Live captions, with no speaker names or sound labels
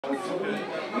And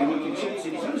he can chase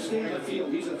it. He's understanding the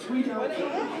field. He's a three-down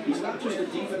player. He's not just a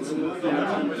defensive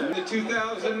lineman. In the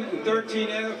 2013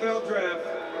 NFL Draft,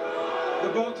 the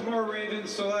Baltimore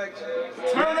Ravens select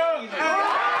Turn up!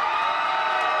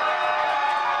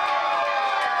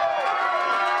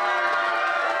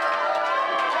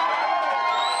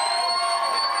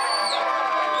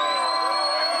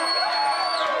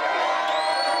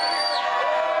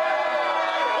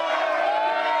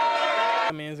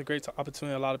 I mean, it's a great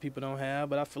opportunity a lot of people don't have,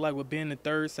 but I feel like with being the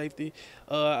third safety,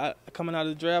 coming out of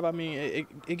the draft, I mean,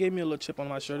 it gave me a little chip on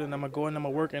my shoulder, and I'm going to go and I'm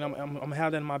going to work, and I'm going to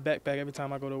have that in my backpack every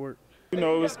time I go to work. You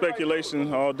know, it was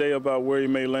speculation all day about where he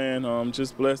may land.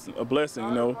 Just a blessing,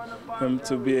 you know, him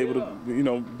to be able to, you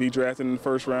know, be drafted in the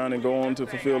first round and go on to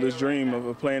fulfill his dream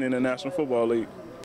of playing in the National Football League.